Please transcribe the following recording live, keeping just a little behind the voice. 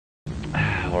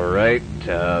Alright,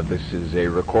 this is a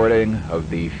recording of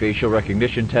the facial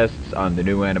recognition tests on the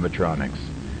new animatronics.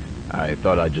 I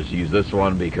thought I'd just use this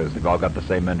one because they've all got the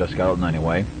same endoskeleton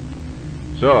anyway.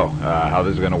 So, how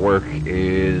this is going to work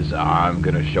is I'm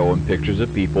going to show him pictures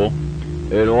of people.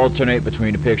 It'll alternate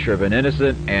between a picture of an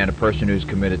innocent and a person who's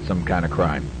committed some kind of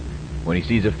crime. When he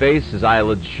sees a face, his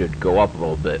eyelids should go up a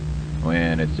little bit.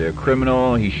 When it's a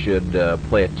criminal, he should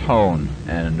play a tone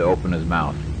and open his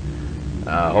mouth.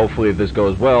 Hopefully if this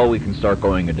goes well, we can start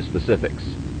going into specifics.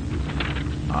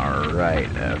 Alright,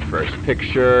 first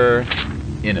picture,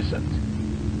 innocent.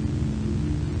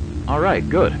 Alright,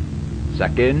 good.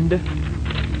 Second,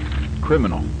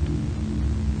 criminal.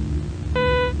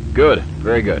 Good,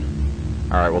 very good.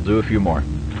 Alright, we'll do a few more.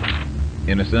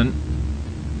 Innocent.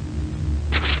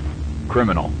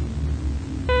 Criminal.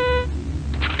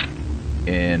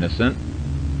 Innocent.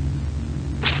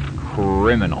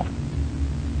 Criminal.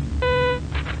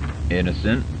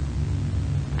 Innocent.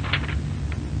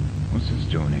 What's this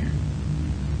doing here?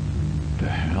 The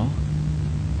hell?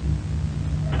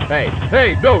 Hey,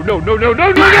 hey, no, no, no, no,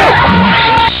 no, no,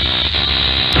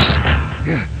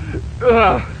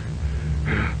 no!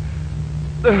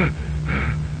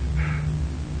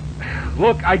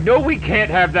 Look, I know we can't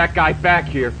have that guy back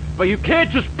here, but you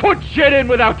can't just put shit in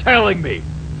without telling me!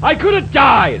 I could have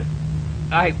died!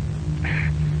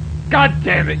 God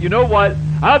damn it, you know what?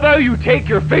 How about you take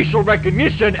your facial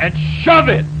recognition and shove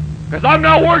it? Because I'm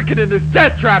not working in this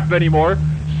death trap anymore,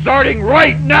 starting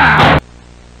right now!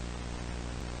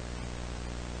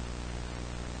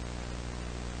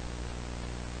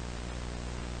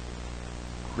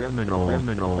 Criminal,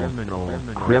 criminal, criminal,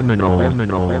 criminal, criminal,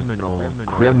 criminal,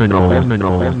 criminal,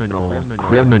 criminal, criminal,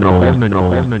 criminal,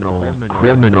 criminal, criminal,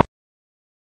 criminal.